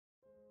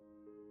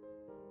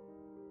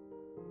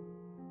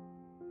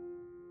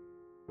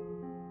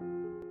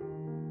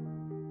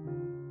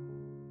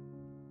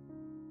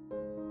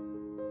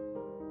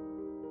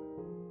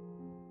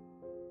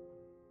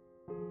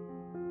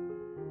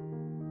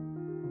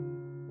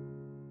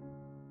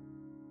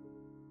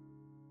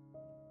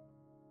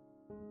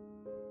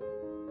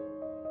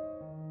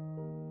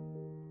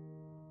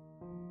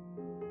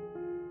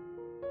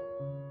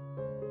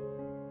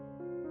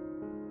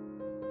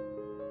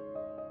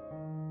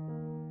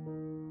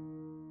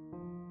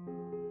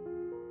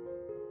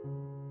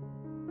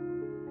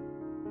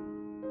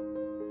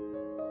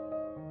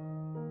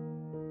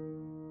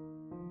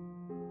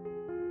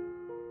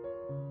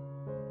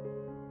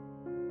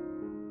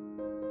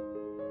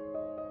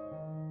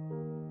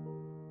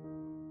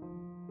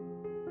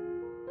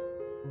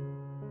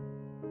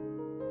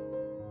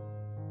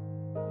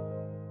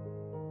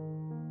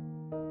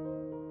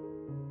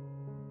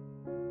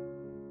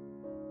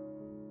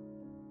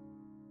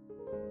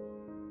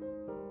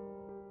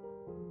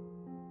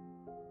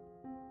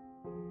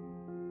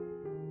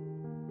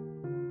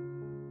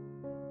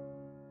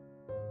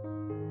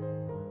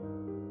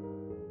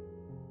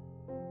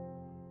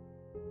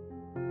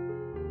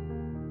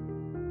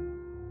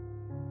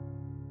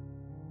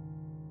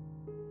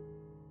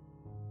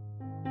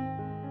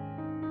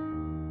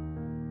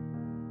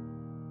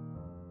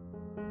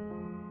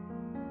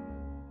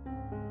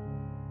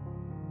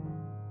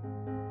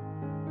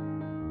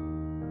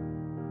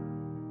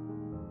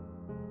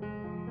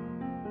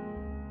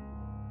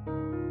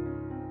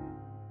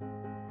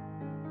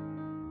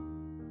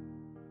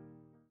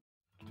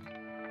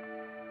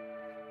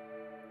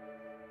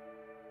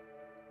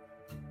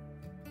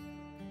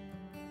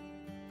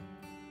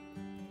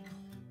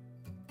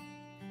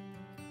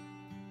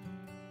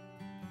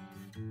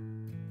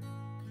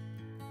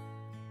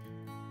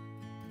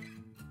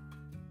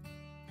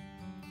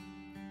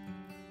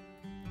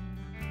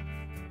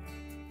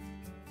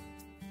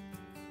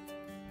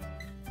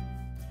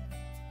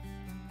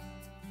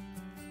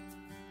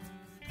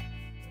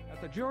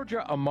At the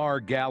Georgia Amar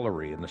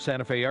Gallery in the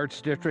Santa Fe Arts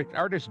District,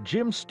 artist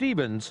Jim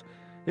Stevens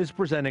is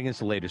presenting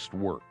his latest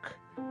work.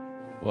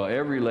 Well,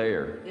 every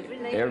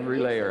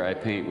layer I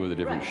paint with a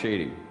different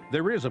shading.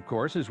 There is, of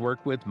course, his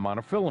work with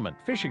monofilament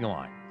fishing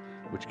line,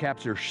 which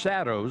captures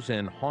shadows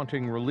in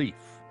haunting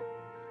relief.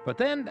 But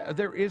then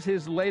there is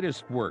his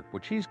latest work,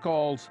 which he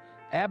calls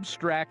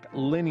abstract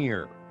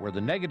linear, where the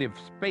negative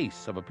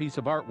space of a piece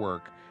of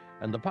artwork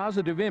and the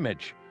positive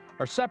image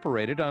are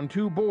separated on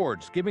two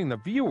boards, giving the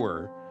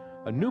viewer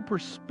a new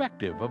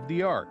perspective of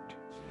the art.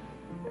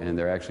 And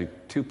there are actually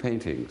two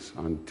paintings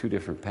on two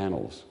different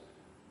panels.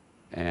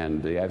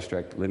 And the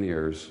abstract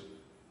linears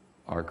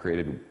are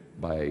created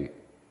by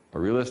a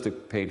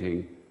realistic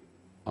painting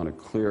on a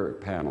clear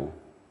panel.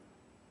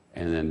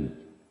 And then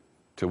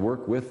to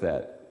work with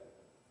that,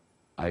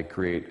 I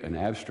create an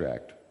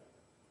abstract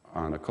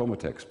on a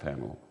Comatex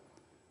panel.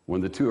 When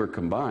the two are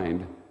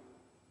combined,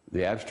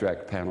 the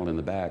abstract panel in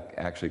the back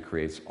actually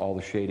creates all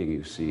the shading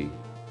you see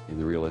in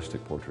the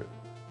realistic portrait.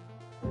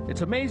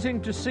 It's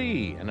amazing to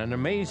see and an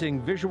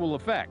amazing visual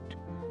effect.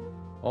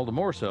 All the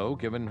more so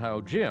given how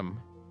Jim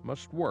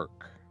must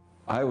work.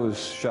 I was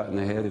shot in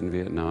the head in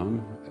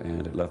Vietnam,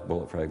 and it left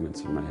bullet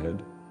fragments in my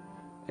head.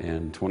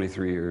 And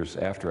 23 years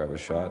after I was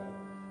shot,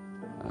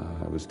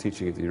 I was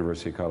teaching at the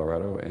University of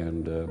Colorado,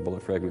 and a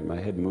bullet fragment in my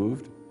head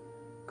moved,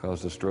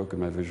 caused a stroke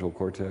in my visual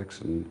cortex,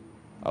 and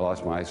I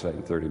lost my eyesight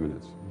in 30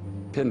 minutes.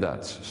 Pin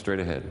dots, straight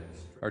ahead.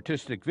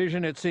 Artistic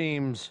vision, it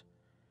seems,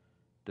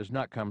 does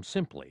not come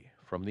simply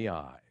from the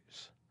eyes.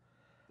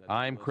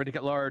 I'm Critic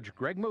at Large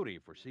Greg Moody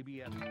for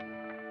CBS.